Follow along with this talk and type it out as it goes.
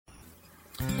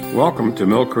Welcome to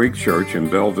Mill Creek Church in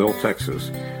Belleville, Texas,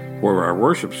 where our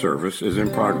worship service is in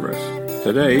progress.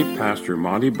 Today, Pastor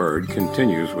Monty Bird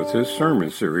continues with his sermon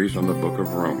series on the book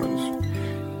of Romans.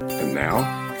 And now,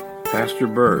 Pastor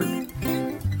Bird.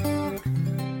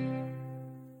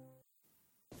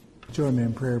 Join me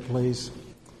in prayer, please.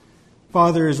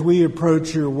 Father, as we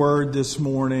approach your word this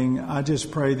morning, I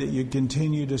just pray that you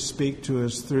continue to speak to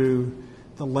us through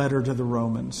the letter to the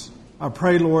Romans. I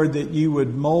pray, Lord, that you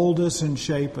would mold us and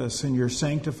shape us in your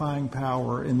sanctifying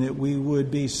power and that we would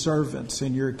be servants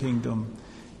in your kingdom.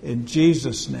 In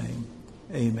Jesus' name,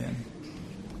 amen.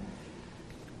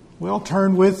 Well,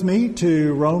 turn with me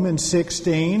to Romans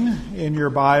 16 in your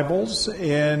Bibles.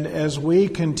 And as we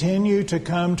continue to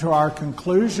come to our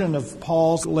conclusion of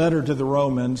Paul's letter to the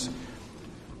Romans,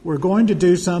 we're going to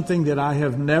do something that I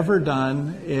have never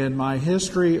done in my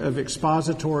history of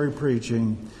expository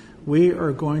preaching. We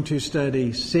are going to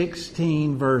study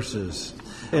 16 verses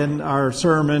in our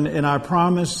sermon, and I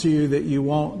promise you that you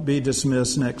won't be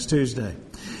dismissed next Tuesday.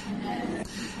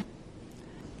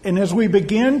 And as we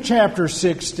begin chapter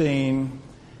 16,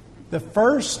 the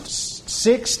first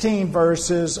 16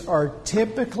 verses are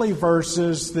typically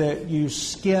verses that you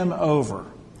skim over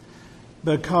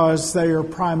because they are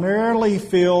primarily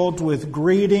filled with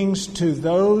greetings to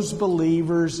those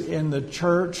believers in the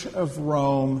Church of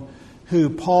Rome who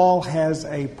Paul has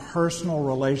a personal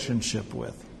relationship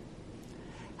with.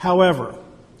 However,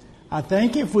 I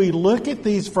think if we look at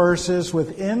these verses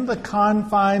within the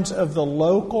confines of the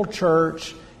local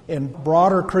church and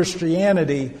broader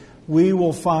Christianity, we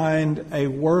will find a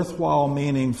worthwhile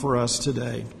meaning for us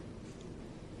today.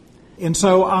 And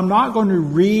so I'm not going to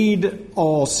read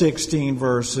all 16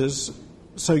 verses,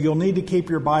 so you'll need to keep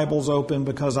your Bibles open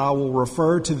because I will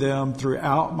refer to them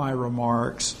throughout my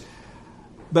remarks.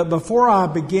 But before I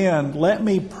begin, let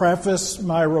me preface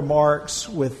my remarks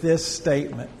with this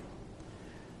statement.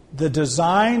 The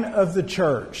design of the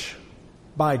church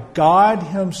by God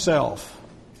Himself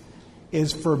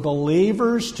is for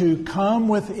believers to come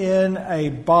within a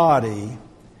body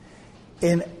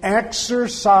and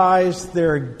exercise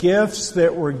their gifts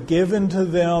that were given to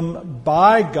them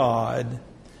by God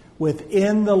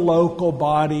within the local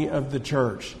body of the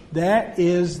church. That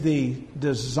is the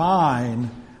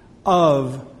design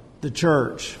of the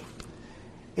church.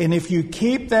 And if you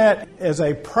keep that as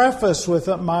a preface with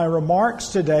my remarks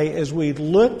today, as we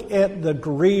look at the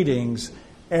greetings,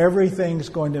 everything's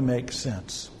going to make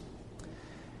sense.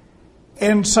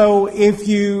 And so if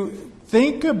you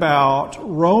think about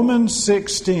Romans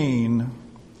 16,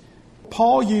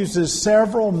 Paul uses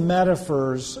several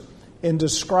metaphors in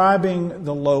describing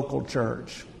the local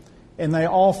church. And they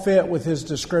all fit with his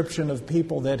description of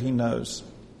people that he knows.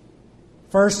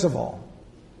 First of all,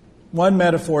 one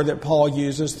metaphor that Paul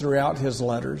uses throughout his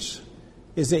letters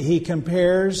is that he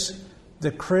compares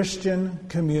the Christian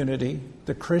community,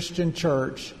 the Christian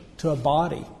church, to a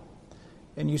body.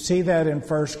 And you see that in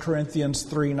 1 Corinthians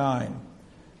 3:9.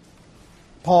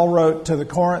 Paul wrote to the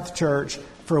Corinth church,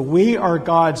 "For we are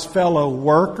God's fellow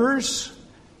workers,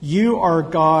 you are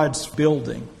God's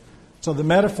building." So the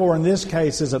metaphor in this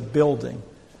case is a building.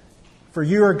 For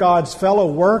you are God's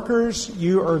fellow workers,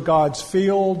 you are God's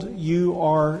field, you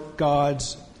are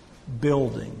God's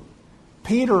building.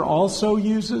 Peter also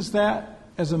uses that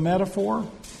as a metaphor.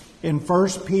 In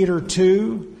 1 Peter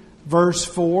 2, verse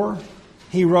 4,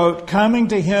 he wrote, "Coming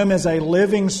to him as a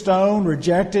living stone,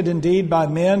 rejected indeed by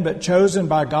men, but chosen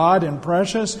by God and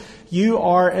precious, you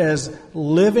are as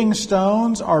living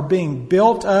stones, are being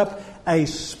built up a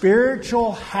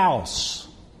spiritual house."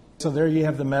 So there you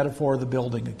have the metaphor of the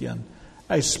building again.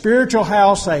 A spiritual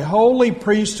house, a holy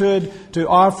priesthood to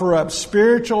offer up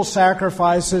spiritual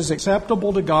sacrifices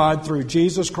acceptable to God through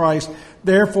Jesus Christ.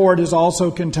 Therefore it is also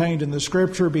contained in the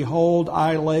Scripture, "Behold,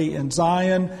 I lay in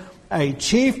Zion a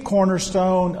chief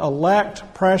cornerstone, elect,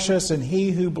 precious, and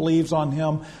he who believes on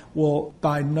him will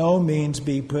by no means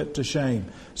be put to shame."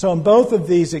 So in both of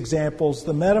these examples,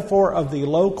 the metaphor of the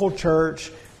local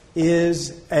church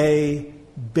is a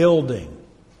building.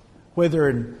 Whether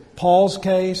in Paul's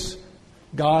case,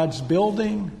 God's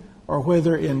building, or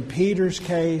whether in Peter's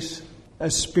case,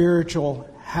 a spiritual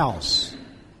house.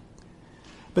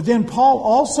 But then Paul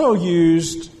also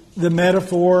used the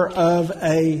metaphor of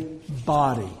a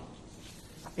body.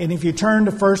 And if you turn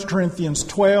to 1 Corinthians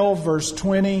 12, verse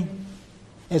 20,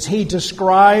 as he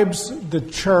describes the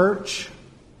church,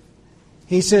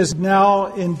 he says, "Now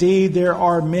indeed there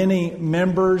are many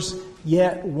members,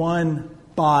 yet one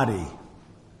body.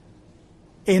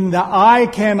 And the eye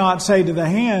cannot say to the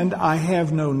hand, I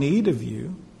have no need of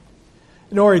you.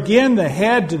 Nor again the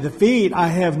head to the feet, I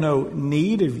have no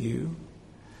need of you.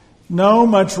 No,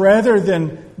 much rather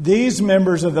than these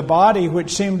members of the body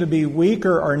which seem to be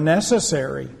weaker are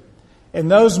necessary,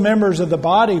 and those members of the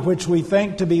body which we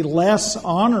think to be less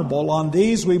honorable, on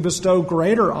these we bestow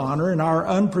greater honor, and our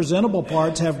unpresentable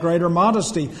parts have greater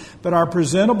modesty, but our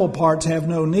presentable parts have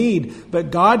no need. But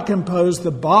God composed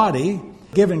the body,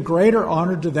 giving greater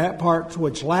honor to that part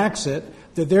which lacks it,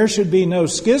 that there should be no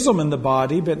schism in the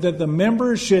body, but that the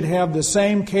members should have the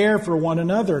same care for one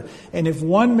another. And if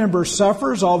one member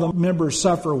suffers, all the members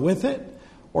suffer with it.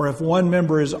 Or if one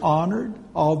member is honored,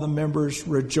 all the members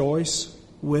rejoice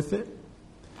with it.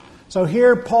 So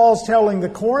here Paul's telling the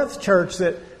Corinth church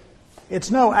that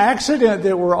it's no accident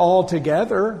that we're all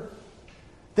together,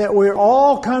 that we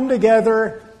all come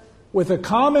together with a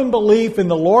common belief in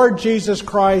the Lord Jesus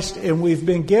Christ, and we've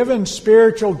been given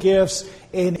spiritual gifts,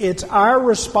 and it's our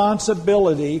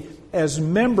responsibility as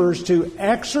members to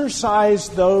exercise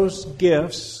those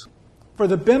gifts for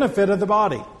the benefit of the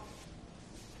body.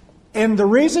 And the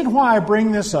reason why I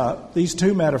bring this up, these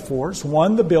two metaphors,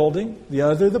 one the building, the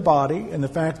other the body, and the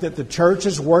fact that the church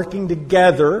is working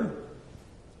together.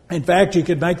 In fact, you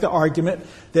could make the argument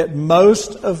that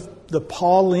most of the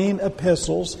Pauline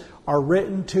epistles are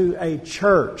written to a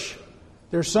church.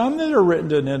 There's some that are written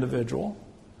to an individual,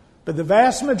 but the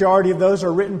vast majority of those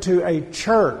are written to a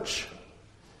church.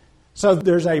 So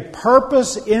there's a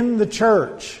purpose in the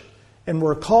church, and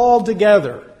we're called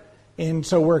together. And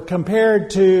so we're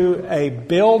compared to a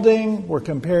building, we're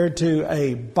compared to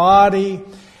a body.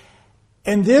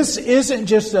 And this isn't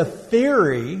just a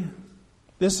theory.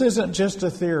 This isn't just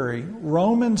a theory.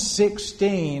 Romans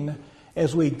 16,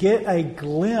 as we get a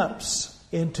glimpse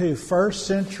into first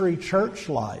century church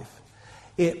life,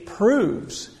 it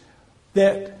proves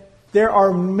that there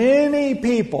are many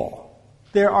people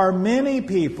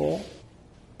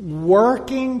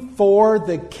working for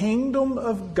the kingdom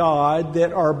of God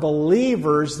that are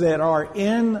believers that are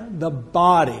in the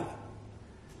body.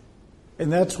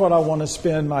 And that's what I want to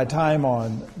spend my time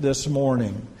on this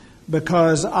morning.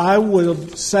 Because I will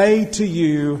say to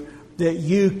you that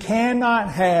you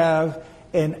cannot have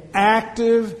an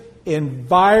active and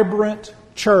vibrant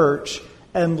church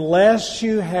unless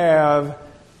you have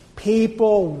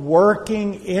people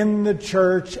working in the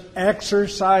church,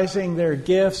 exercising their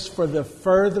gifts for the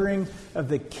furthering of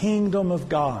the kingdom of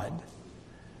God.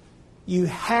 You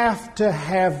have to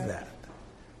have that.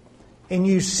 And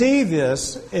you see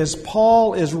this as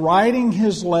Paul is writing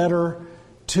his letter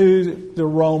to the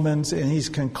Romans, and he's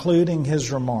concluding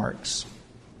his remarks.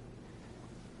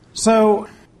 So,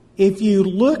 if you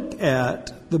look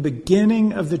at the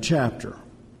beginning of the chapter,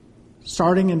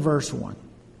 starting in verse 1,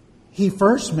 he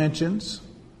first mentions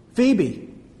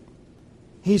Phoebe.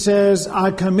 He says,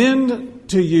 I commend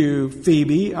to you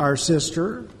Phoebe, our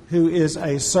sister, who is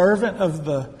a servant of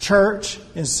the church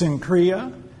in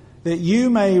Cenchrea, that you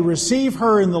may receive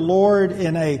her in the Lord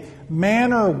in a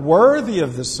manner worthy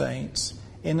of the saints,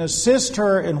 and assist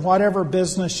her in whatever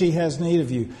business she has need of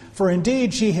you. For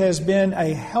indeed she has been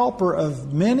a helper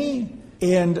of many,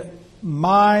 and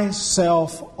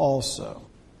myself also.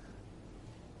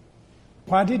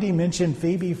 Why did he mention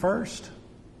Phoebe first?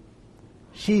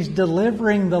 She's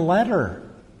delivering the letter.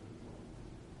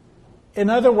 In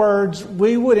other words,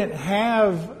 we wouldn't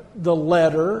have the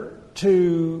letter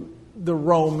to the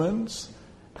Romans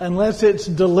unless it's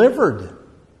delivered.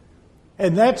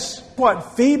 And that's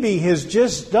what Phoebe has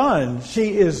just done.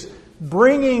 She is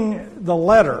bringing the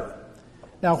letter.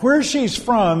 Now, where she's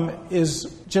from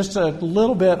is just a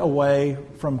little bit away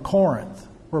from Corinth,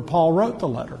 where Paul wrote the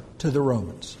letter to the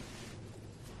Romans.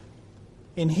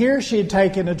 And here she had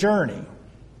taken a journey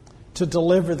to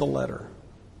deliver the letter.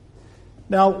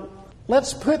 Now,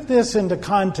 let's put this into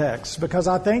context, because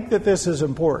I think that this is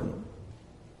important.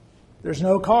 There's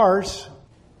no cars.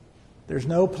 There's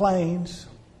no planes.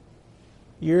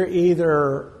 You're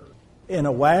either in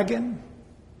a wagon,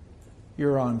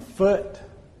 you're on foot,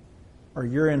 or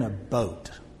you're in a boat.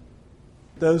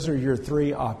 Those are your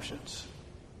three options.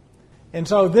 And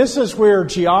so this is where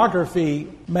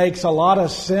geography makes a lot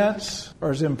of sense, or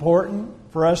is important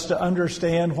for us to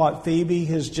understand what Phoebe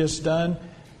has just done.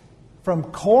 From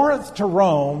Corinth to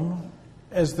Rome,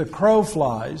 as the crow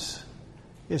flies,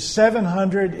 is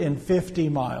 750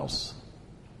 miles.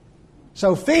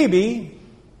 So Phoebe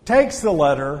takes the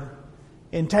letter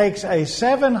and takes a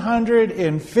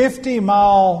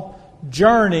 750-mile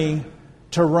journey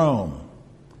to Rome.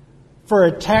 For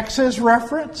a Texas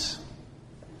reference,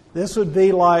 this would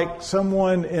be like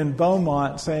someone in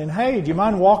Beaumont saying, hey, do you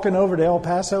mind walking over to El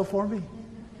Paso for me?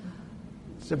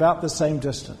 It's about the same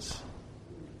distance.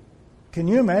 Can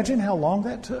you imagine how long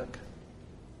that took?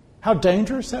 How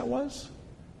dangerous that was?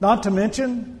 Not to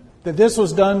mention that this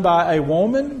was done by a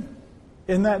woman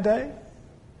in that day,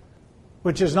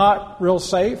 which is not real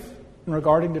safe in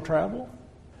regarding to travel.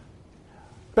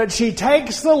 But she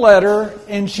takes the letter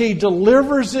and she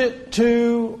delivers it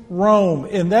to Rome.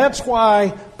 And that's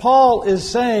why Paul is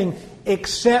saying,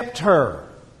 accept her.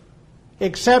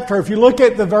 Accept her. If you look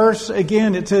at the verse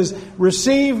again, it says,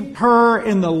 receive her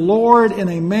in the Lord in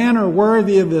a manner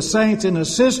worthy of the saints, and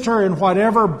assist her in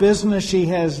whatever business she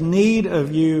has need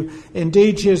of you.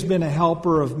 Indeed, she has been a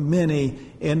helper of many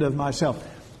and of myself.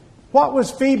 What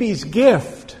was Phoebe's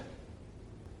gift?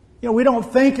 We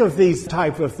don't think of these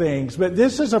type of things, but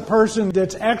this is a person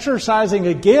that's exercising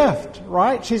a gift,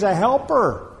 right? She's a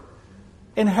helper.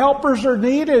 And helpers are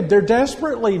needed. They're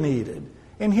desperately needed.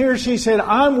 And here she said,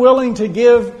 I'm willing to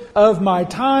give of my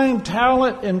time,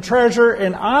 talent, and treasure,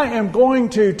 and I am going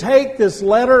to take this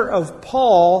letter of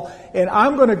Paul, and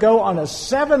I'm going to go on a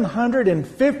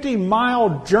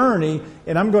 750-mile journey,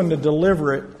 and I'm going to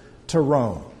deliver it to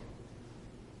Rome.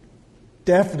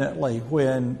 Definitely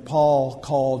when Paul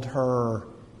called her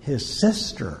his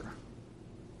sister,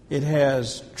 it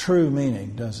has true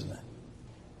meaning, doesn't it?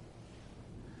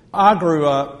 I grew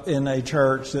up in a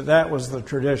church that was the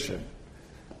tradition.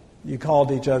 You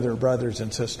called each other brothers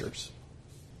and sisters.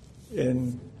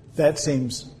 And that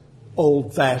seems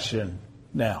old-fashioned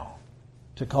now,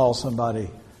 to call somebody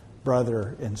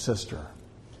brother and sister.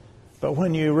 But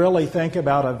when you really think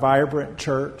about a vibrant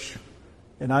church,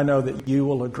 and I know that you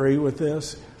will agree with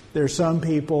this, there's some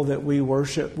people that we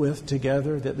worship with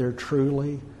together that they're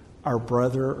truly our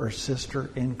brother or sister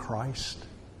in Christ.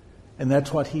 And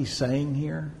that's what he's saying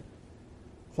here.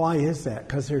 Why is that?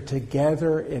 Because they're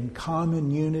together in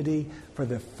common unity for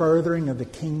the furthering of the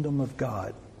kingdom of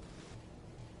God.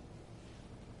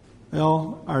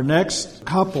 Well, our next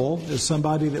couple is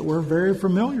somebody that we're very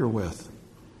familiar with,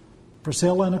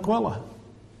 Priscilla and Aquila.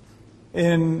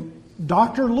 And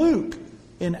Dr. Luke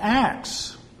in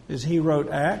Acts, as he wrote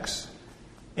Acts,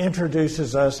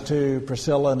 introduces us to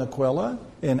Priscilla and Aquila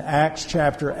in Acts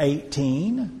chapter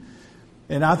 18.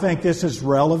 And I think this is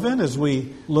relevant as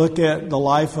we look at the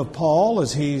life of Paul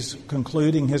as he's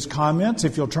concluding his comments.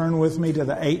 If you'll turn with me to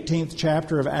the 18th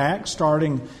chapter of Acts,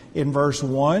 starting in verse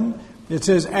 1. It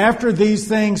says, after these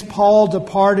things, Paul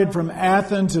departed from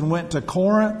Athens and went to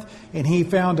Corinth, and he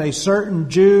found a certain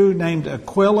Jew named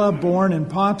Aquila, born in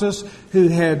Pontus, who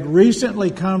had recently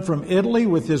come from Italy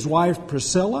with his wife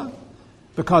Priscilla,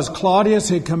 because Claudius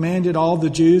had commanded all the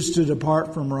Jews to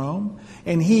depart from Rome.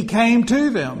 And he came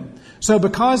to them. So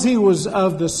because he was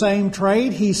of the same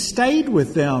trade, he stayed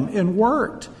with them and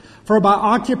worked. For by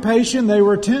occupation they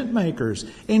were tent makers.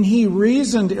 And he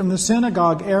reasoned in the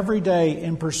synagogue every day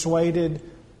and persuaded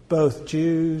both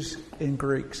Jews and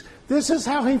Greeks. This is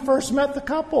how he first met the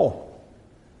couple.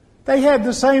 They had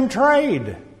the same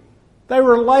trade. They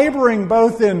were laboring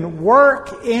both in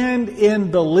work and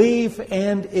in belief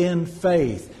and in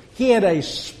faith. He had a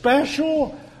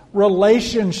special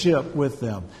relationship with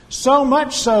them. So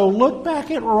much so, look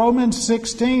back at Romans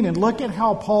 16 and look at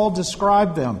how Paul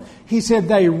described them. He said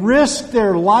they risked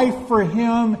their life for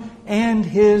him and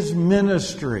his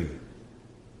ministry.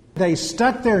 They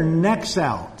stuck their necks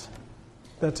out.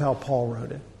 That's how Paul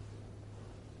wrote it.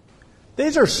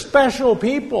 These are special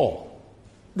people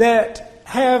that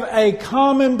have a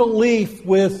common belief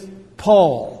with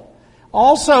Paul.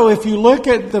 Also, if you look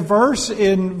at the verse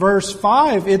in verse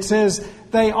 5, it says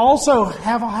they also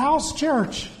have a house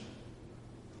church.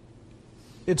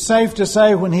 It's safe to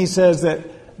say when he says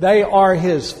that they are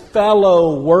his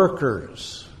fellow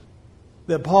workers,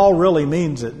 that Paul really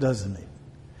means it, doesn't he?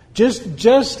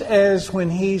 Just as when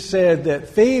he said that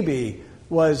Phoebe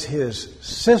was his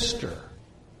sister.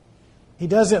 He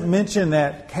doesn't mention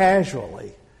that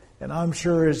casually. And I'm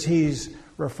sure as he's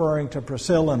referring to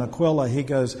Priscilla and Aquila, he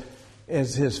goes,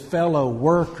 as his fellow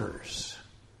workers.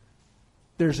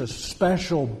 There's a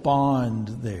special bond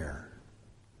there.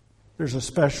 There's a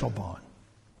special bond.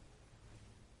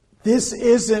 This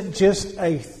isn't just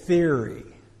a theory.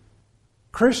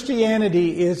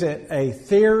 Christianity isn't a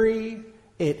theory.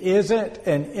 It isn't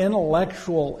an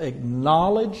intellectual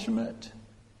acknowledgement.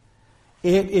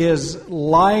 It is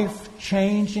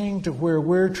life-changing to where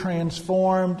we're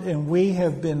transformed and we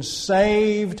have been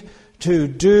saved to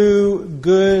do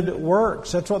good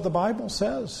works. That's what the Bible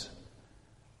says.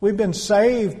 We've been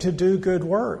saved to do good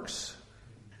works.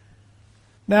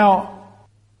 Now,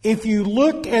 if you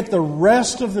look at the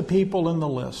rest of the people in the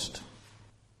list,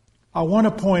 I want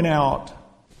to point out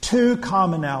two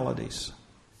commonalities.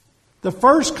 The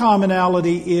first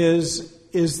commonality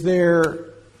is their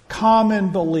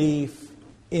common belief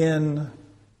in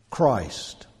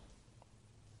Christ.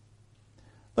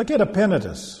 Look at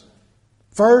Epaenetus.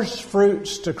 First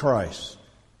fruits to Christ.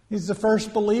 He's the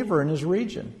first believer in his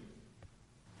region.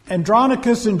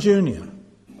 Andronicus and Junia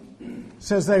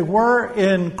says they were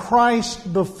in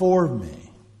Christ before me.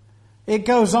 It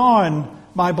goes on,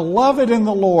 my beloved in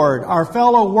the Lord, our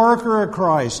fellow worker of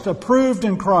Christ, approved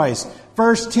in Christ.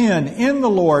 Verse 10, in the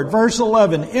Lord. Verse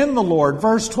 11, in the Lord.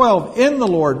 Verse 12, in the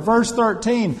Lord. Verse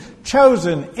 13,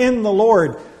 chosen in the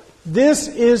Lord. This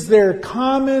is their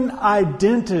common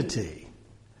identity,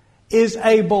 is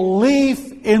a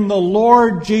belief in the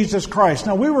Lord Jesus Christ.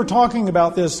 Now, we were talking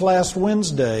about this last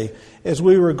Wednesday as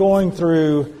we were going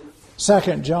through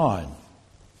 2 John.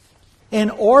 In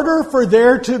order for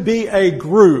there to be a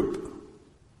group,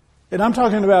 and I'm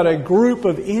talking about a group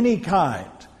of any kind,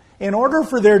 in order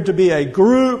for there to be a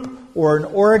group or an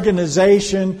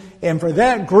organization, and for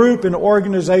that group and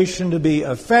organization to be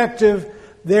effective,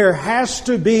 there has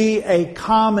to be a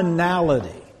commonality.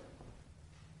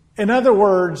 In other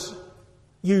words,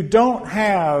 you don't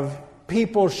have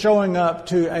people showing up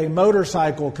to a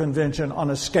motorcycle convention on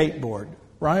a skateboard,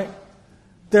 right?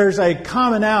 There's a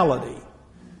commonality.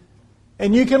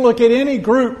 And you can look at any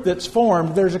group that's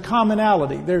formed, there's a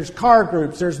commonality. There's car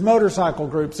groups, there's motorcycle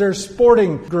groups, there's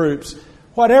sporting groups.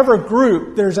 Whatever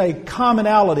group, there's a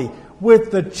commonality.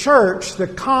 With the church, the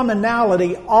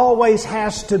commonality always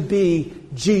has to be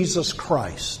Jesus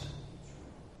Christ.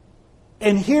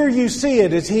 And here you see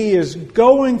it as he is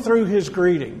going through his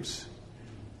greetings.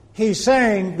 He's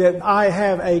saying that I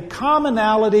have a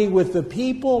commonality with the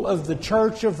people of the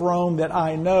Church of Rome that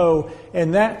I know,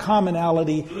 and that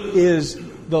commonality is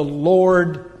the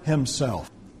Lord himself.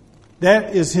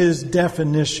 That is his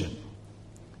definition.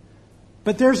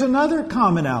 But there's another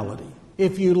commonality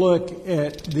if you look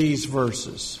at these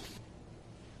verses.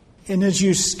 And as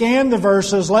you scan the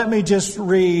verses, let me just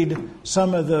read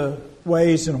some of the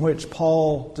ways in which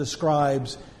Paul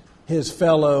describes his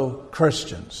fellow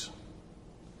Christians.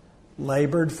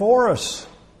 Labored for us,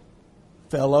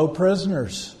 fellow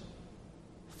prisoners,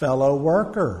 fellow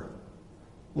worker,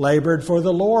 labored for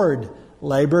the Lord,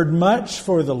 labored much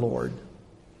for the Lord.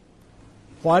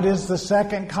 What is the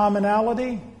second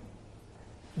commonality?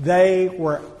 They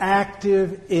were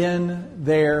active in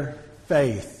their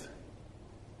faith.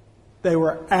 They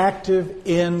were active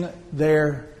in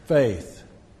their faith.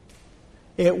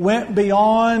 It went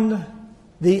beyond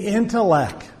the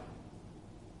intellect.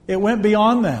 It went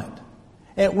beyond that.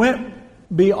 It went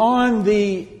beyond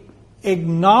the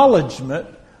acknowledgement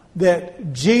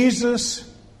that Jesus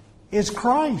is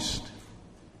Christ.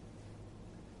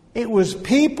 It was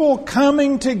people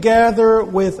coming together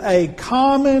with a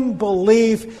common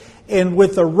belief and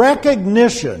with the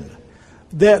recognition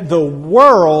that the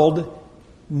world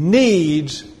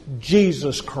needs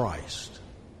Jesus Christ.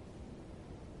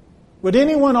 Would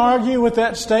anyone argue with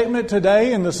that statement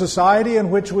today in the society in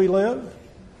which we live?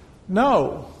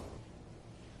 No.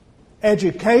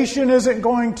 Education isn't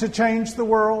going to change the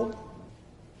world.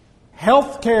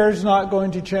 Healthcare is not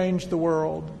going to change the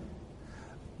world.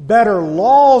 Better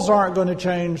laws aren't going to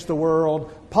change the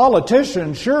world.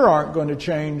 Politicians sure aren't going to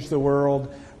change the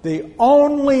world. The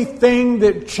only thing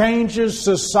that changes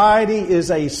society is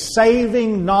a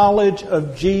saving knowledge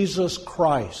of Jesus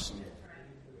Christ.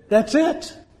 That's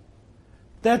it.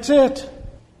 That's it.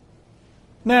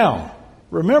 Now,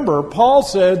 remember, Paul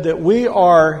said that we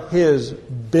are his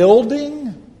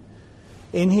building,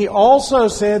 and he also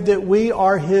said that we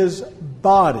are his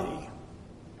body.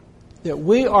 That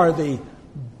we are the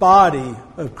body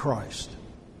of Christ.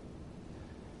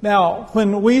 Now,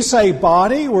 when we say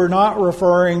body, we're not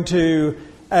referring to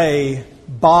a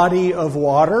body of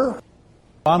water.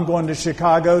 I'm going to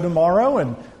Chicago tomorrow,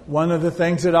 and one of the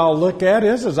things that I'll look at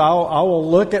is I will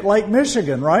look at Lake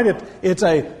Michigan, right? It's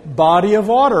a body of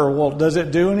water. Well, does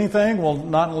it do anything? Well,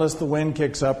 not unless the wind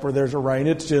kicks up or there's a rain.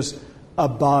 It's just a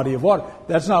body of water.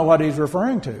 That's not what he's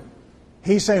referring to.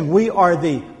 He's saying we are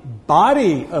the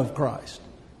body of Christ.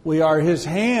 We are his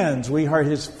hands. We are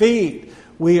his feet.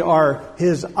 We are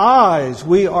his eyes.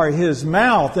 We are his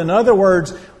mouth. In other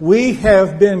words, we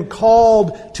have been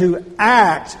called to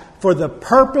act for the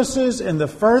purposes and the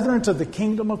furtherance of the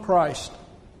kingdom of Christ.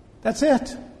 That's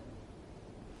it.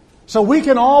 So we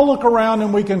can all look around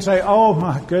and we can say, oh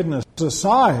my goodness,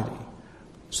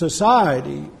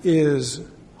 society is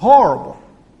horrible.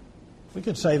 We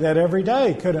could say that every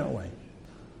day, couldn't we?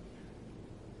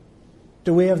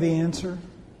 Do we have the answer?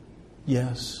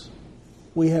 Yes,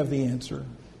 we have the answer.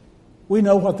 We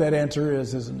know what that answer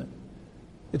is, isn't it?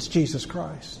 It's Jesus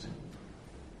Christ.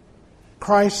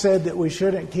 Christ said that we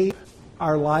shouldn't keep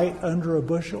our light under a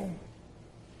bushel.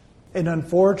 And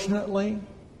unfortunately,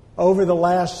 over the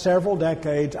last several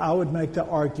decades, I would make the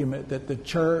argument that the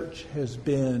church has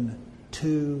been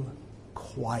too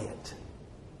quiet.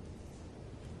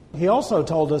 He also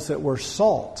told us that we're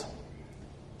salt.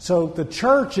 So the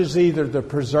church is either the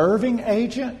preserving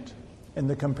agent in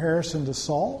the comparison to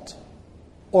salt,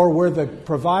 or we're the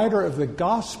provider of the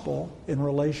gospel in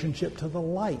relationship to the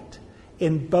light.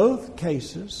 In both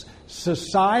cases,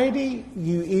 society,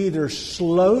 you either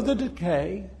slow the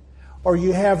decay or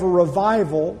you have a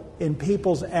revival and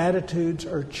people's attitudes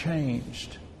are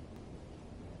changed.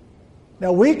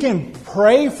 Now, we can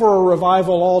pray for a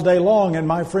revival all day long, and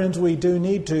my friends, we do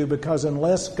need to, because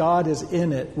unless God is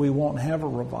in it, we won't have a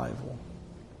revival.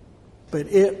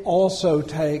 But it also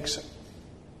takes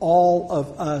all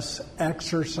of us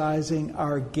exercising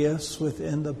our gifts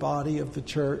within the body of the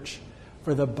church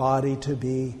for the body to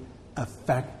be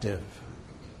effective.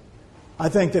 I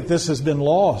think that this has been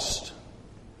lost.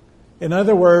 In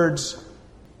other words,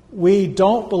 we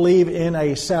don't believe in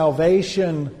a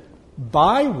salvation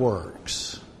by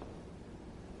works,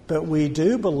 but we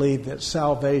do believe that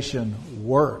salvation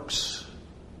works.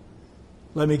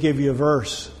 Let me give you a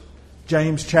verse.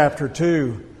 James chapter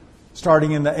 2,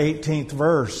 starting in the 18th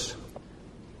verse.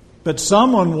 But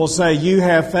someone will say, you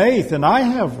have faith and I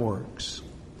have works.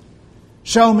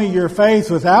 Show me your faith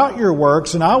without your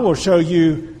works, and I will show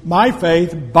you my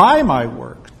faith by my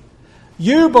work.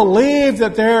 You believe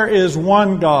that there is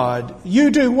one God.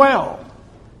 You do well.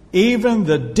 Even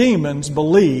the demons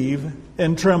believe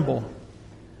and tremble.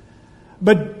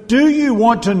 But do you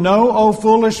want to know, O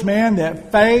foolish man,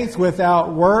 that faith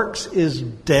without works is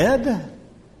dead?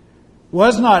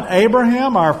 Was not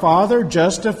Abraham, our father,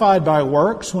 justified by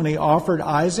works when he offered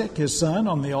Isaac, his son,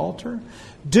 on the altar?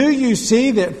 Do you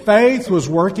see that faith was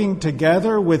working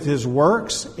together with his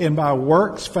works, and by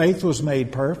works faith was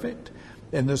made perfect?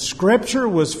 And the scripture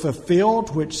was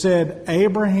fulfilled, which said,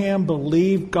 Abraham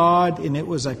believed God, and it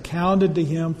was accounted to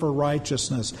him for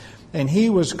righteousness. And he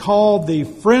was called the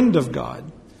friend of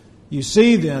God. You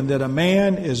see then that a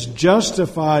man is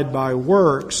justified by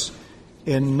works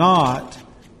and not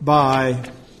by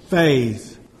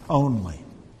faith only.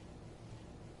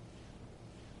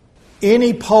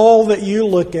 Any poll that you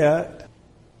look at,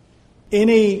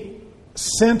 any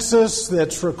census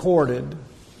that's recorded,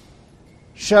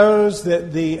 shows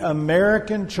that the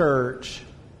American church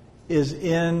is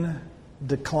in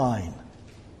decline.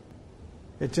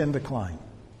 It's in decline.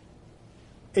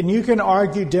 And you can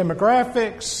argue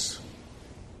demographics,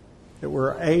 that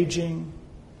we're aging.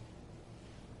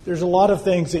 There's a lot of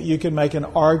things that you can make an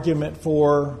argument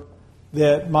for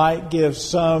that might give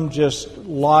some just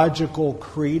logical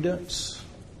credence.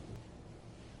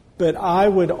 But I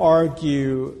would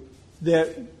argue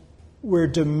that we're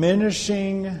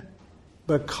diminishing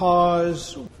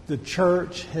because the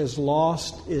church has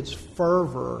lost its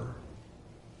fervor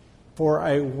for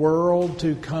a world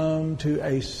to come to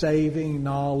a saving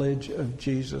knowledge of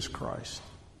Jesus Christ.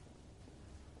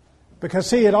 Because,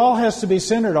 see, it all has to be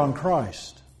centered on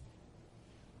Christ.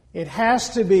 It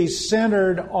has to be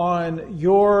centered on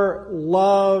your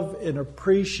love and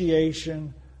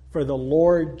appreciation for the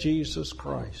Lord Jesus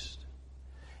Christ.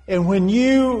 And when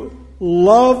you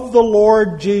love the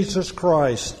Lord Jesus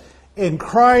Christ, and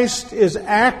Christ is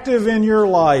active in your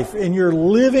life, and you're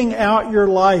living out your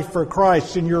life for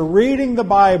Christ, and you're reading the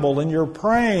Bible, and you're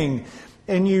praying,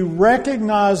 and you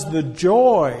recognize the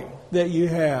joy that you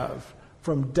have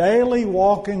from daily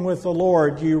walking with the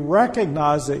Lord, you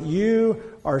recognize that you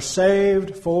are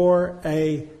saved for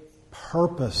a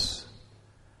purpose.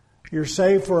 You're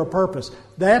saved for a purpose.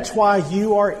 That's why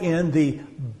you are in the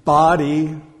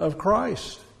body of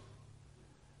Christ.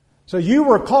 So you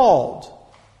were called.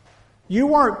 You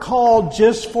weren't called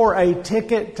just for a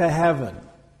ticket to heaven.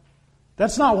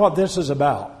 That's not what this is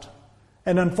about.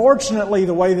 And unfortunately,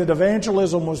 the way that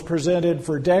evangelism was presented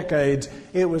for decades,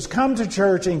 it was come to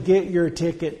church and get your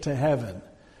ticket to heaven.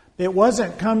 It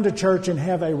wasn't come to church and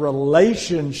have a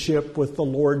relationship with the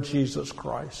Lord Jesus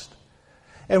Christ.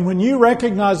 And when you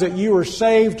recognize that you are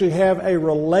saved to have a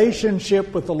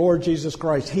relationship with the Lord Jesus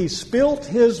Christ, He spilt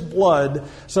His blood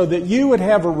so that you would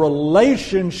have a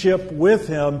relationship with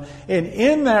Him. And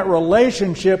in that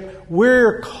relationship,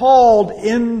 we're called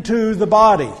into the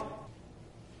body.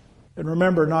 And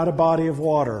remember, not a body of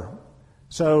water.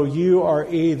 So you are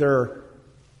either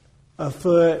a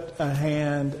foot, a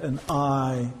hand, an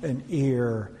eye, an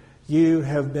ear. You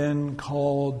have been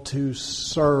called to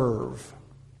serve.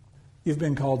 You've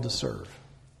been called to serve.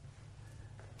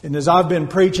 And as I've been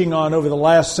preaching on over the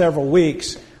last several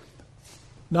weeks,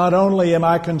 not only am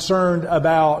I concerned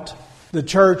about the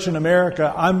church in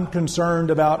America, I'm concerned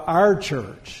about our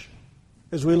church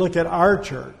as we look at our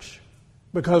church,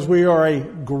 because we are a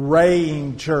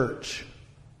graying church.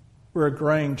 We're a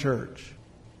graying church.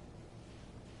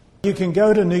 You can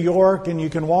go to New York and you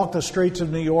can walk the streets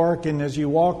of New York, and as you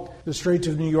walk the streets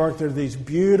of New York, there are these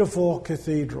beautiful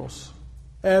cathedrals.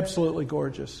 Absolutely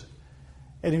gorgeous.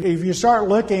 And if you start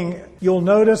looking, you'll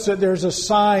notice that there's a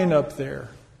sign up there,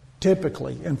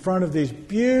 typically, in front of these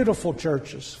beautiful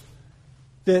churches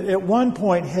that at one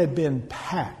point had been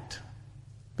packed.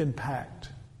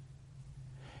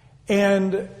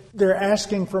 And they're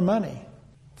asking for money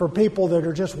for people that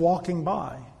are just walking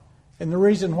by. And the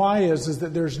reason why is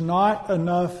that there's not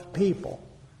enough people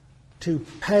to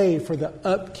pay for the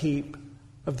upkeep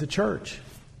of the church.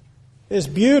 It's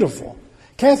beautiful.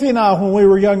 Kathy and I, when we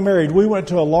were young married, we went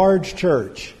to a large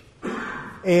church.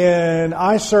 And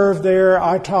I served there.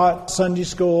 I taught Sunday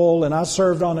school, and I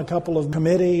served on a couple of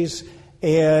committees.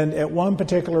 And at one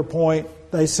particular point,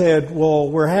 they said, well,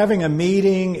 we're having a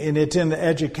meeting, and it's in the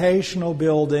educational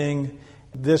building.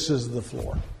 This is the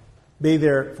floor. Be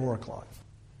there at 4 o'clock.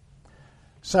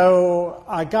 So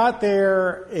I got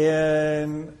there,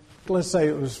 and let's say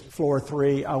it was floor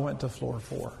 3. I went to floor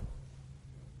 4.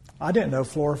 I didn't know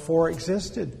floor 4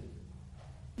 existed.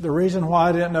 The reason why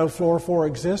I didn't know floor 4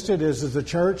 existed is the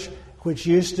church, which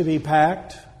used to be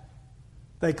packed,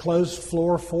 they closed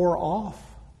floor 4 off.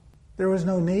 There was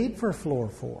no need for floor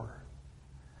 4.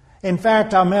 In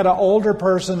fact, I met an older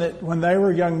person that when they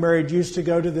were young married used to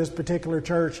go to this particular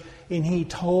church, and he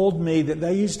told me that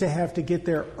they used to have to get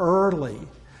there early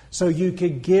so you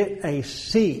could get a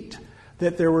seat,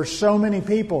 that there were so many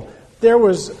people. There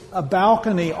was a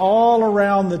balcony all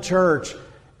around the church,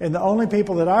 and the only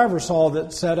people that I ever saw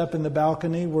that sat up in the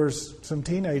balcony were some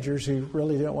teenagers who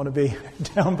really didn't want to be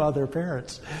down by their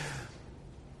parents.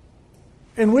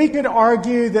 And we could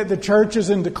argue that the church is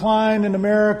in decline in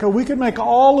America. We could make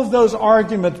all of those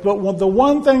arguments, but the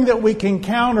one thing that we can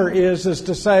counter is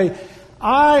to say,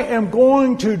 I am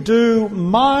going to do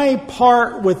my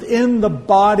part within the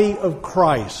body of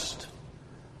Christ.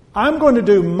 I'm going to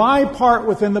do my part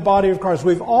within the body of Christ.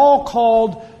 We've all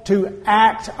called to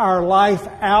act our life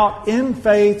out in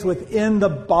faith within the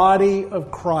body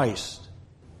of Christ.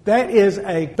 That is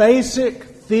a basic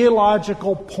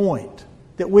theological point.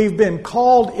 That we've been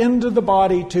called into the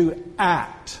body to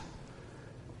act.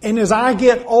 And as I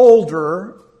get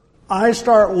older, I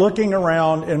start looking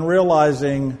around and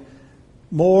realizing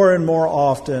more and more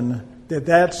often that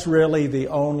that's really the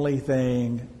only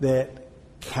thing that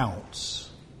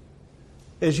counts.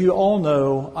 As you all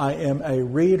know, I am a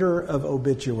reader of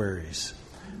obituaries.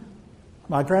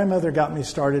 My grandmother got me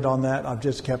started on that. I've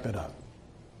just kept it up.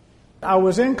 I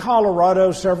was in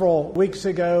Colorado several weeks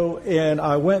ago, and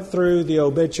I went through the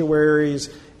obituaries,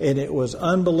 and it was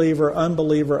unbeliever,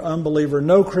 unbeliever, unbeliever,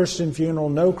 no Christian funeral,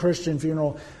 no Christian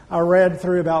funeral. I read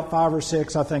through about 5 or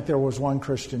 6. I think there was one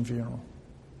Christian funeral.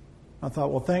 I thought,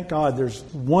 well, thank God there's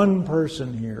one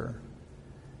person here.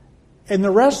 And the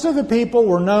rest of the people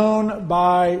were known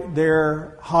by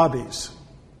their hobbies.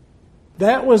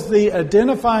 That was the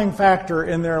identifying factor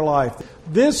in their life.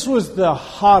 This was the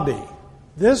hobby.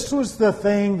 This was the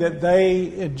thing that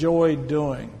they enjoyed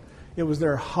doing. It was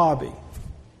their hobby.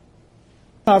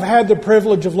 I've had the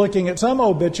privilege of looking at some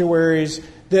obituaries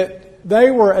that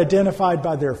they were identified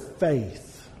by their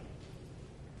faith.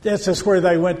 This is where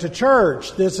they went to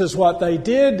church. This is what they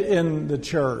did in the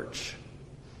church.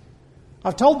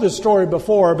 I've told this story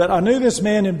before, but I knew this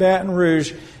man in Baton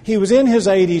Rouge. He was in his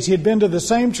 80s. He had been to the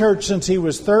same church since he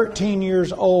was 13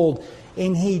 years old.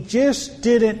 And he just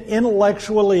didn't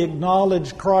intellectually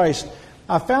acknowledge Christ.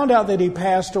 I found out that he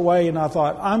passed away, and I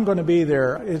thought, I'm going to be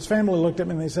there. His family looked at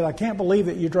me and they said, I can't believe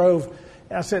that you drove.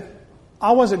 I said,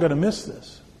 I wasn't going to miss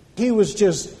this. He was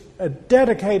just a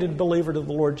dedicated believer to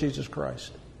the Lord Jesus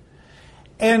Christ.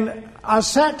 And I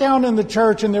sat down in the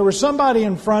church, and there was somebody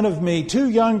in front of me, 2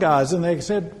 young guys, and they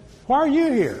said, why are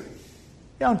you here?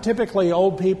 You know, typically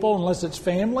old people, unless it's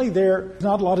family, there's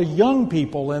not a lot of young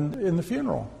people in the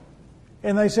funeral.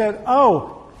 And they said,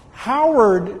 oh,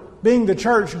 Howard, being the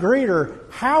church greeter,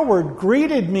 Howard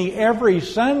greeted me every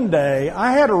Sunday.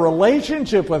 I had a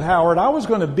relationship with Howard. I was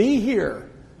going to be here.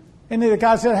 And the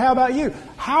guy said, how about you?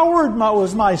 Howard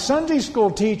was my Sunday school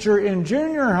teacher in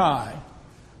junior high.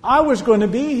 I was going to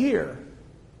be here.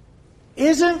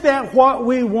 Isn't that what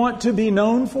we want to be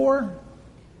known for?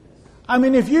 I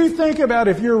mean, if you think about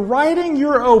it, if you're writing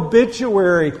your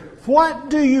obituary,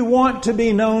 what do you want to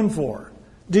be known for?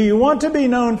 Do you want to be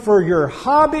known for your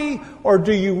hobby, or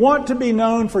do you want to be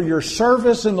known for your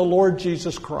service in the Lord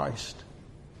Jesus Christ?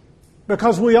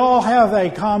 Because we all have a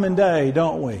common day,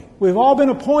 don't we? We've all been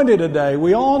appointed a day.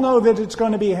 We all know that it's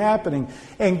going to be happening.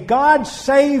 And God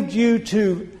saved you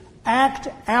to act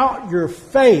out your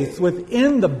faith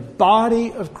within the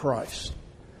body of Christ.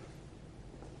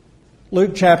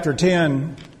 Luke chapter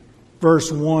 10,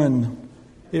 verse 1.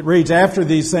 It reads, "After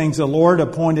these things the Lord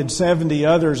appointed 70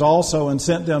 others also and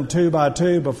sent them 2 by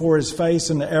 2 before his face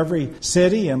into every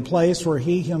city and place where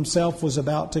he himself was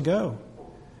about to go.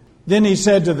 Then he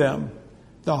said to them,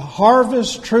 'The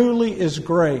harvest truly is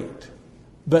great,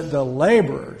 but the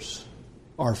laborers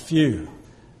are few.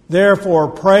 Therefore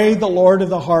pray the Lord of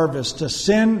the harvest to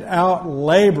send out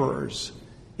laborers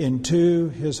into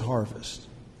his harvest.'"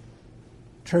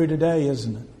 True today,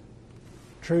 isn't it?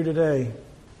 True today.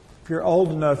 If you're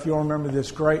old enough, you'll remember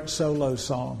this great solo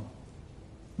song.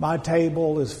 "My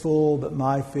table is full, but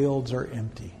my fields are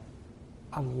empty."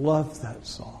 I love that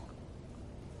song.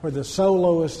 Where the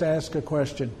soloist asks a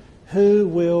question, "Who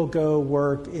will go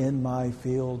work in my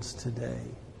fields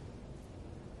today?"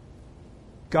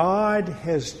 God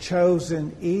has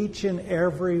chosen each and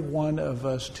every one of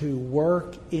us to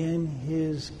work in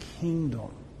his kingdom.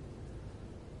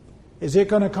 Is it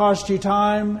going to cost you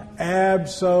time?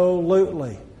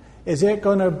 Absolutely. Is it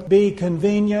going to be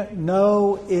convenient?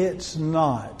 No, it's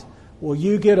not. Will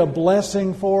you get a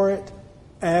blessing for it?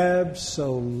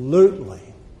 Absolutely.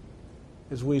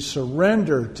 As we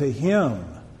surrender to him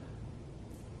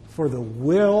for the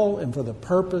will and for the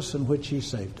purpose in which he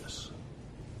saved us.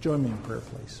 Join me in prayer,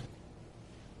 please.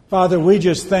 Father, we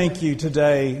just thank you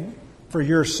today for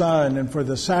your Son and for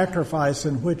the sacrifice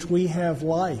in which we have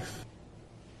life.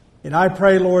 And I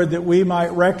pray, Lord, that we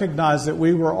might recognize that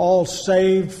we were all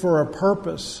saved for a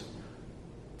purpose,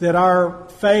 that our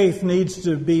faith needs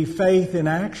to be faith in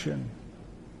action,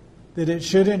 that it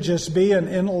shouldn't just be an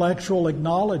intellectual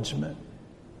acknowledgement,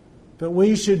 but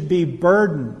we should be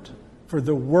burdened for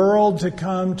the world to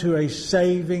come to a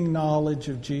saving knowledge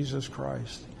of Jesus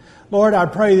Christ. Lord, I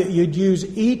pray that you'd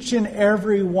use each and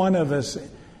every one of us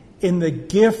in the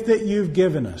gift that you've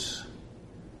given us,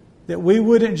 that we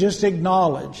wouldn't just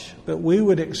acknowledge, but we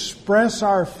would express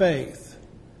our faith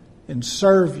and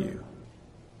serve you.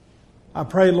 I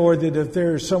pray, Lord, that if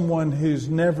there is someone who's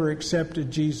never accepted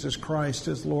Jesus Christ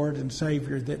as Lord and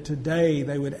Savior, that today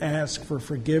they would ask for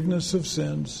forgiveness of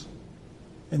sins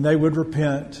and they would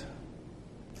repent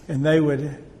and they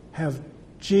would have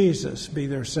Jesus be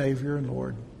their Savior and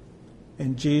Lord.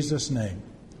 In Jesus' name,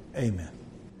 amen.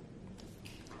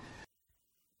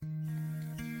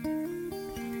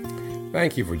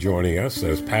 Thank you for joining us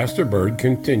as Pastor Bird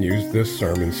continues this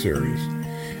sermon series.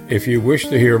 If you wish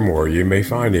to hear more, you may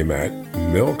find him at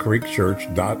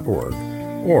millcreekchurch.org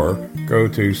or go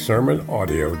to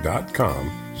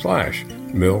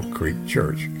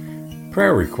sermonaudio.com/millcreekchurch.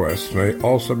 Prayer requests may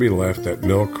also be left at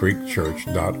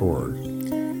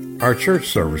millcreekchurch.org. Our church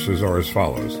services are as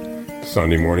follows.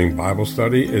 Sunday morning Bible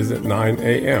study is at 9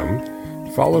 a.m.,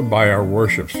 followed by our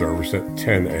worship service at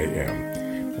 10 a.m.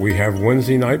 We have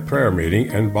Wednesday night prayer meeting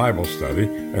and Bible study,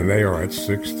 and they are at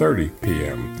 6:30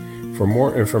 p.m. For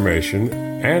more information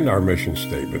and our mission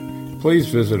statement, please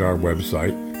visit our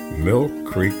website,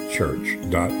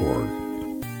 millcreekchurch.org.